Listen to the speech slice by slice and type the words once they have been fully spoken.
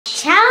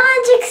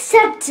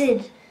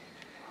accepted.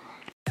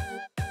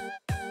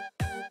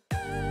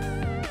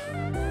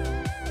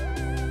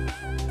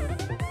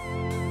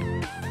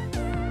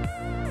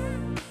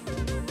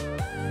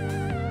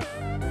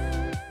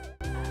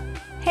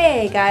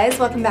 Hey guys,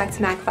 welcome back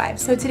to Mac 5.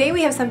 So today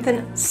we have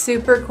something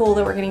super cool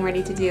that we're getting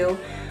ready to do.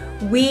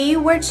 We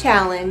were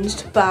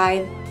challenged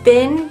by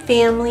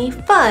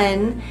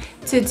FinFamilyFun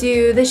to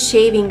do the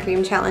shaving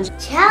cream challenge.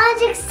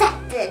 Challenge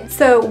accepted.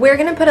 So we're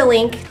gonna put a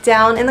link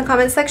down in the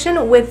comment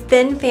section with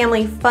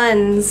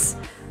FinFamilyFun's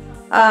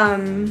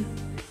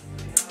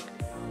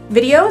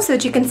video so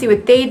that you can see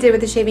what they did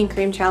with the shaving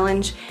cream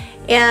challenge.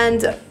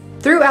 And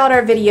throughout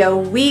our video,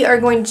 we are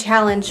going to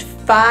challenge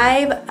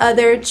 5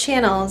 other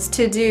channels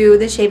to do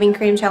the shaving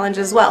cream challenge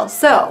as well.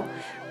 So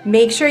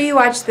make sure you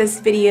watch this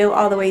video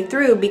all the way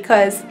through,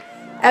 because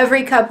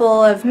every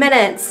couple of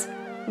minutes,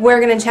 we're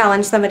gonna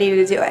challenge somebody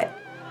to do it.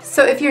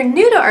 So if you're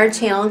new to our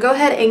channel, go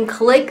ahead and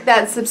click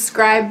that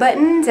subscribe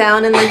button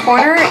down in the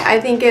corner. I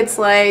think it's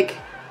like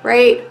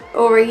right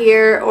over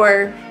here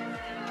or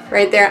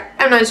right there,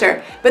 I'm not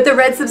sure, but the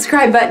red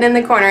subscribe button in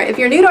the corner. If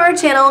you're new to our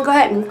channel, go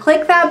ahead and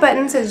click that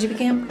button so that you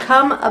can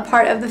become a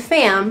part of the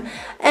fam.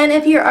 And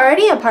if you're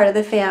already a part of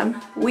the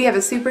fam, we have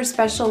a super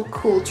special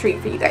cool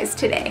treat for you guys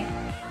today.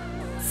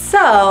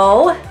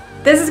 So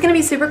this is gonna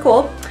be super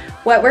cool.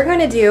 What we're going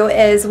to do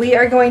is we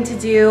are going to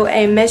do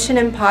a Mission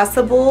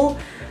Impossible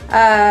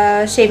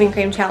shaving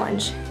cream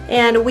challenge.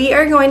 And we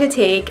are going to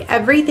take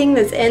everything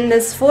that's in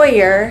this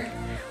foyer,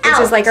 which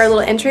is like our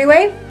little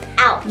entryway.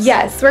 Out.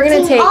 Yes, we're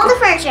gonna take all the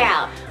furniture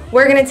out.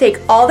 We're gonna take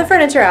all the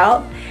furniture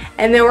out,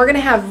 and then we're gonna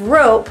have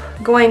rope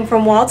going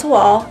from wall to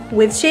wall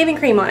with shaving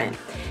cream on it.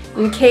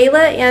 And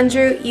Kayla,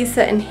 Andrew,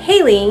 Issa, and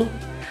Hayleigh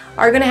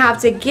are gonna have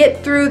to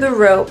get through the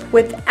rope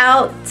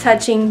without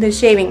touching the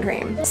shaving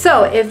cream.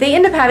 So if they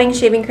end up having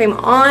shaving cream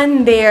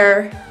on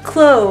their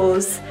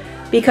clothes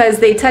because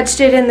they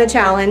touched it in the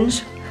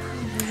challenge,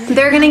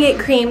 they're gonna get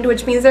creamed,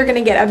 which means they're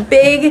gonna get a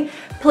big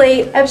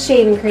plate of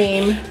shaving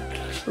cream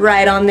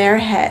right on their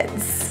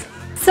heads.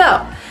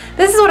 So,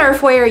 this is what our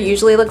foyer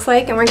usually looks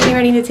like, and we're getting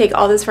ready to take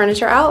all this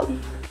furniture out.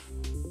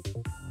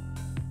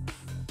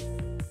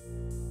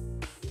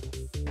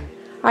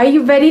 Are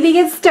you ready to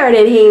get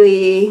started,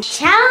 Hayleigh?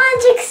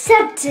 Challenge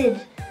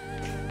accepted.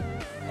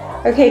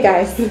 Okay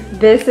guys,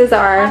 this is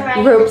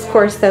our ropes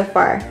course so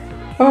far.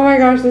 Oh my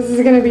gosh, this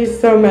is gonna be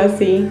so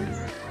messy.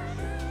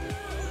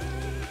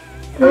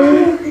 What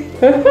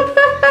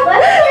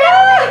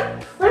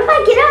if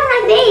I get on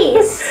my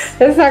face?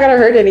 It's not gonna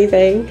hurt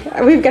anything.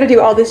 We've got to do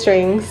all the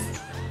strings.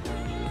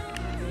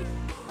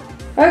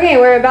 Okay,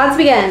 we're about to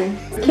begin.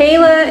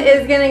 Kayla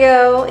is gonna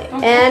go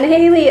and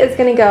Hayleigh is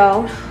gonna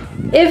go.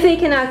 If they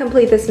cannot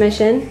complete this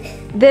mission,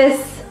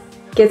 this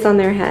gets on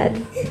their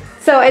head.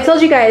 So I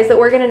told you guys that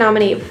we're gonna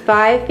nominate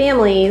 5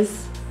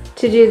 families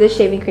to do the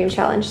shaving cream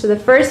challenge. So the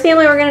first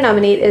family we're gonna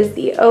nominate is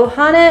the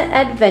Ohana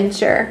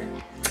Adventure.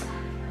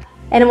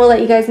 And we'll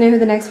let you guys know who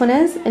the next one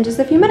is in just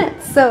a few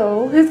minutes.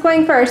 So, who's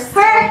going first?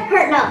 Her.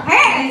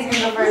 He's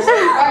gonna go first.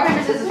 Rock,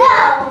 paper, scissors.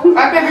 No.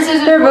 Rock, paper,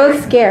 scissors. They're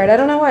both scared. I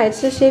don't know why. It's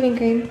just shaving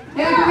cream.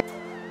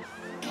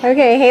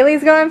 Okay,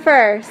 Hayleigh's going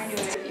first.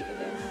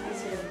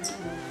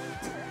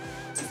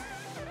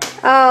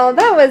 Oh,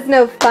 that was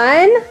no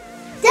fun.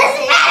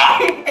 Doesn't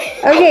matter.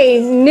 Okay,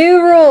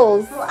 new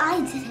rules. Well,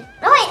 I did it.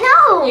 Oh, wait,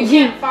 no. You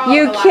can't follow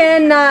You the line.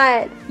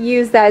 cannot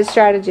use that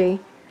strategy.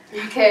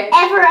 Okay.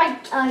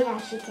 Oh yeah,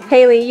 she can.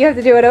 Hayleigh, you have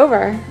to do it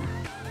over.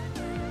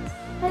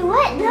 Wait,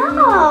 what?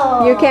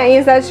 No. You can't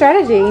use that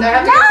strategy. No,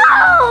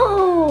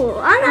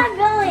 I'm not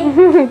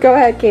going. Go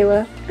ahead,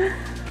 Kayla.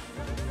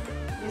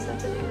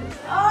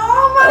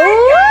 Oh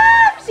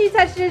Oh, she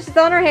touched it. She's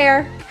on her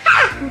hair.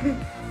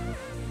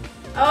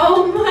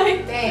 Oh my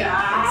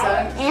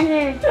god.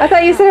 Andrew. I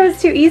thought you said it was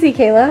too easy,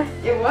 Kayla.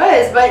 It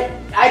was, but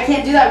I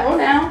can't do that rule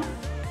now.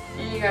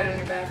 And you got it on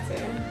your back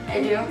too.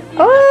 I do.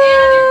 Oh!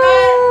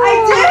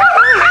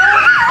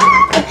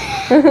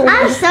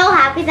 I'm so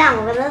happy that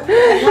I'm with her.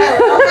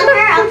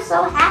 I'm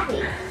so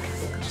happy.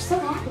 Just so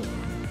happy.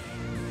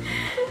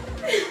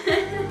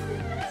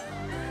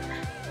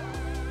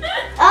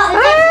 Oh,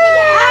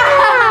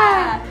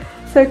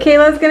 So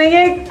Kayla's gonna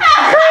get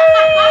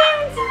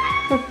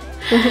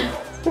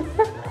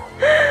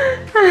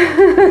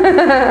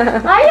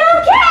Are you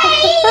okay?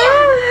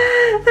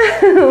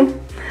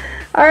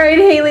 Alright,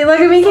 Hayleigh, look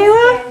at me,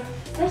 Kayla.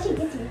 Where'd she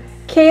get to?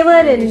 Kayla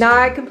did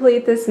not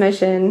complete this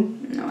mission.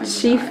 No, I did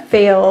She not.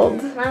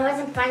 failed. Mine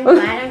wasn't fun, but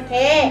I don't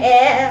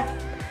care.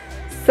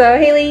 So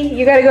Hayleigh,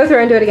 you gotta go through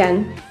and do it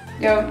again.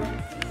 Go.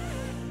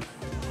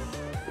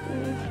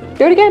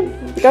 Do it again.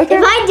 Go through.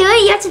 If I do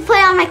it, you have to put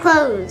on my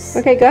clothes.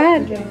 Okay, go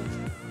ahead.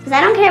 Because I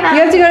don't care about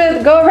You have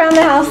to go around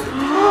the house.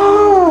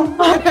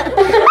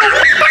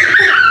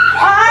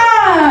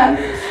 Ah!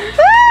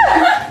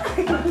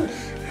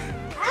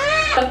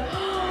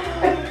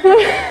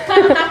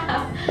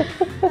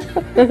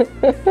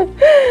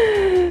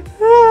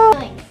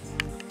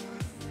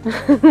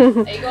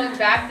 Are you going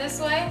back this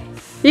way?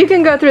 You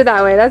can go through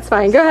that way. That's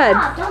fine. Go ahead.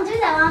 Stop, don't do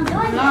that while I'm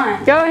doing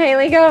it. Go,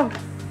 Hayleigh, go.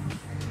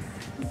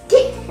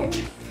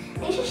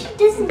 Make sure she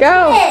doesn't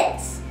Go. do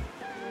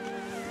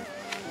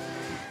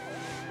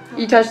it.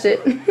 You touched it.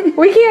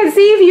 We can't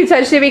see if you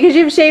touched it because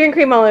you have shaving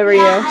cream all over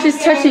Yeah, you. I She's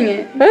did. touching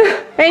it.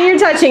 And you're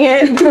touching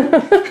it.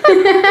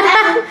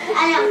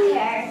 I don't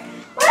care.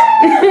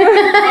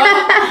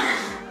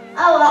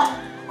 Oh well.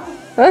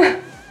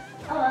 Oh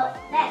well,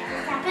 that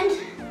just happened.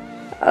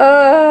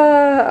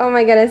 Oh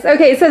my goodness.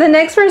 Okay, so the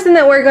next person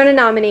that we're going to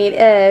nominate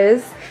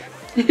is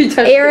You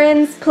touched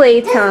Aaron's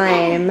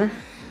Playtime.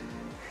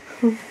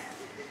 it.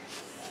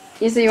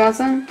 You say you want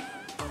some?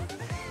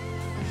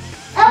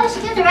 Oh, we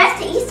should give the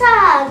rest to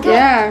Esau. Good.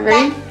 Yeah,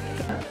 ready?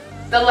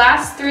 The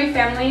last 3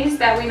 families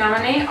that we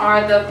nominate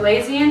are the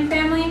Blazian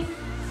family,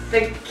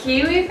 the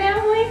Kiwi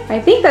family, I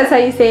think that's how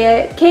you say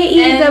it.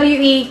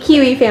 K-E-W-E,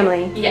 Kiwi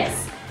family.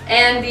 yes,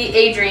 and the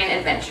Adrian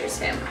Adventures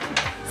family.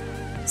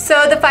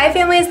 So the 5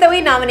 families that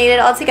we nominated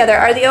all together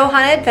are the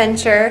Ohana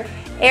Adventure,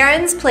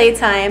 Aaron's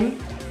Playtime,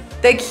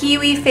 the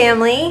Kiwi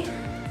family,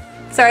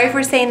 sorry if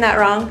we're saying that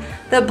wrong,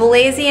 the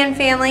Blazian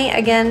family,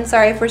 again,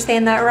 sorry if we're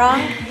saying that wrong,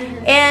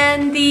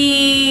 and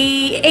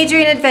the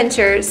Adrian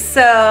Adventures.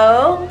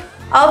 So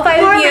all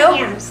 5 of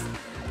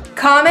you,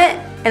 comment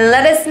and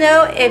let us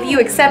know if you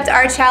accept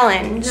our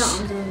challenge.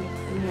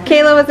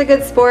 Kayla was a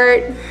good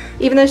sport,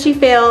 even though she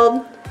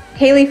failed.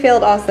 Hayleigh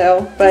failed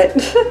also, but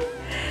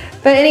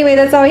but anyway,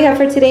 that's all we have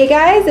for today,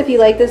 guys. If you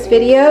like this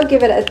video,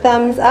 give it a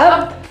thumbs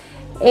up.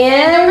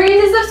 And don't And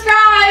forget to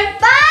subscribe!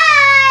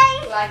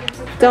 Bye. Like and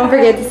subscribe. don't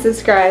forget to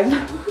subscribe.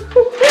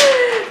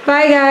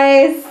 Bye,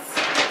 guys.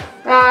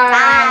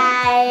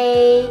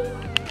 Bye. Bye.